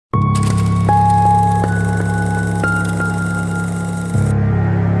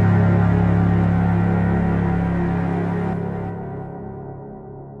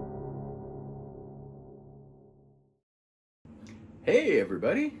Hey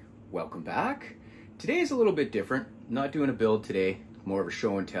everybody, welcome back. Today is a little bit different. Not doing a build today, more of a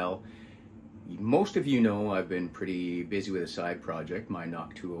show and tell. Most of you know I've been pretty busy with a side project, my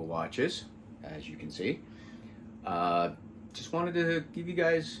Noctua watches, as you can see. Just wanted to give you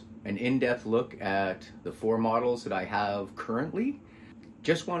guys an in-depth look at the 4 models that I have currently.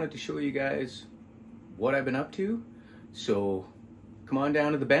 Just wanted to show you guys what I've been up to. So come on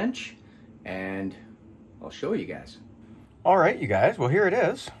down to the bench and I'll show you guys. All right, you guys, well, here it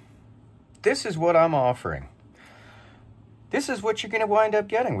is. This is what I'm offering. This is what you're going to wind up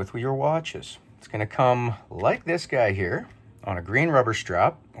getting with your watches. It's going to come like this guy here on a green rubber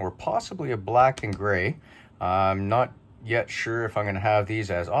strap or possibly a black and gray. I'm not yet sure if I'm going to have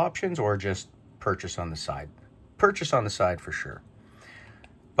these as options or just purchase on the side. Purchase on the side for sure.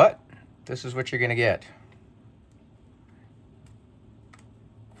 But this is what you're going to get.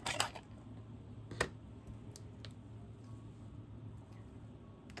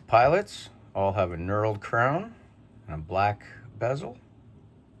 Pilots all have a knurled crown and a black bezel.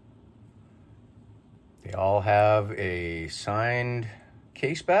 They all have a signed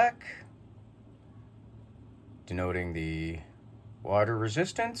case back denoting the water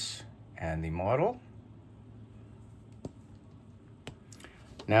resistance and the model.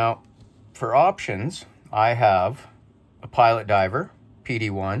 Now, for options, I have a pilot diver,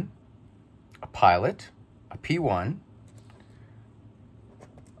 PD1, a pilot, a P1,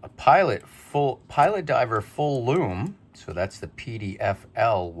 a pilot diver full loom, so that's the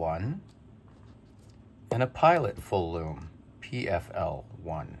PDFL one, and a pilot full loom, PFL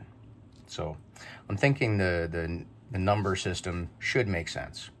one. So I'm thinking the number system should make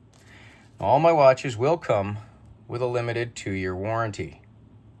sense. All my watches will come with a limited 2-year warranty.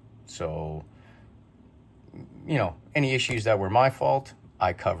 So, you know, any issues that were my fault,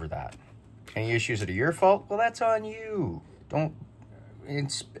 I cover that. Any issues that are your fault, well, that's on you. Don't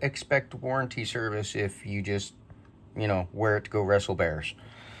expect warranty service if you just, you know, wear it to go wrestle bears.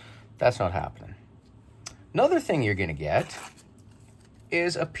 That's not happening. Another thing you're going to get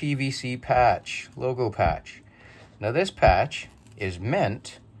is a PVC patch, logo patch. Now this patch is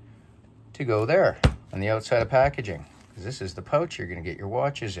meant to go there on the outside of packaging, because this is the pouch you're going to get your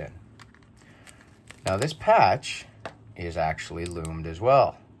watches in. Now this patch is actually loomed as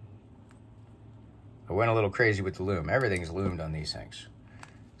well. I went a little crazy with the loom. Everything's loomed on these things.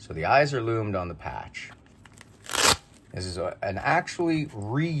 So the eyes are loomed on the patch. This is an actually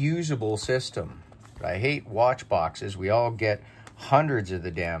reusable system. I hate watch boxes. We all get hundreds of the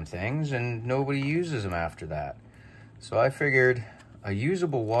damn things and nobody uses them after that. So I figured a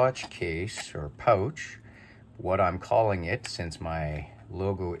usable watch case or pouch, what I'm calling it since my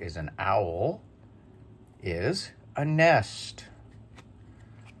logo is an owl, is a nest.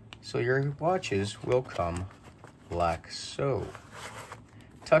 So your watches will come like so,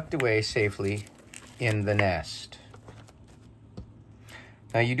 tucked away safely in the nest.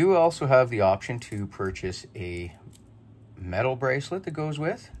 Now you do also have the option to purchase a metal bracelet that goes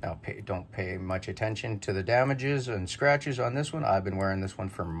with. Now don't pay much attention to the damages and scratches on this one. I've been wearing this one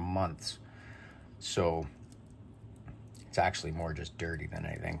for months. So it's actually more just dirty than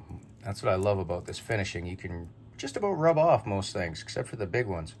anything. That's what I love about this finishing. You can just about rub off most things except for the big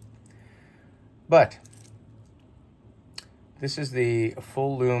ones. But this is the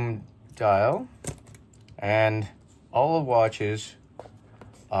full loom dial, and all the watches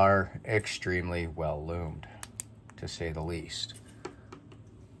are extremely well loomed, to say the least.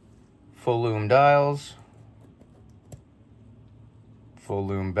 Full loom dials, full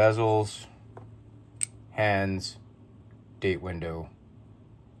loom bezels, hands, date window,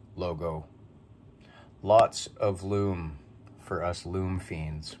 logo. Lots of loom for us loom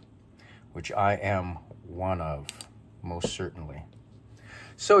fiends, which I am one of, most certainly.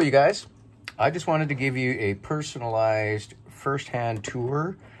 So you guys, I just wanted to give you a personalized first-hand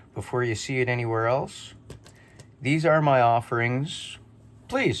tour before you see it anywhere else. These are my offerings.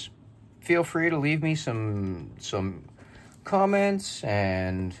 Please feel free to leave me some comments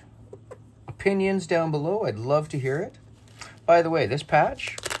and opinions down below. I'd love to hear it. By the way, this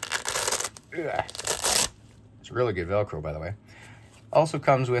patch, it's really good Velcro, by the way, also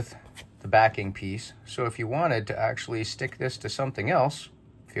comes with the backing piece. So if you wanted to actually stick this to something else,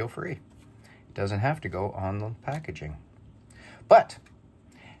 feel free. It doesn't have to go on the packaging. But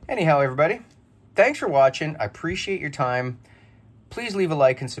anyhow, everybody, thanks for watching. I appreciate your time. Please leave a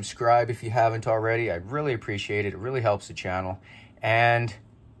like and subscribe if you haven't already. I'd really appreciate it. It really helps the channel. And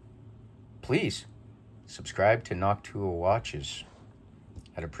please subscribe to Noctua Watches.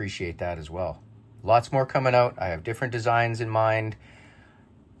 I'd appreciate that as well. Lots more coming out. I have different designs in mind.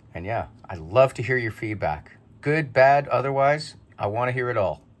 And yeah, I'd love to hear your feedback. Good, bad, otherwise, I want to hear it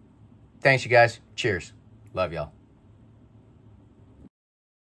all. Thanks, you guys. Cheers. Love y'all.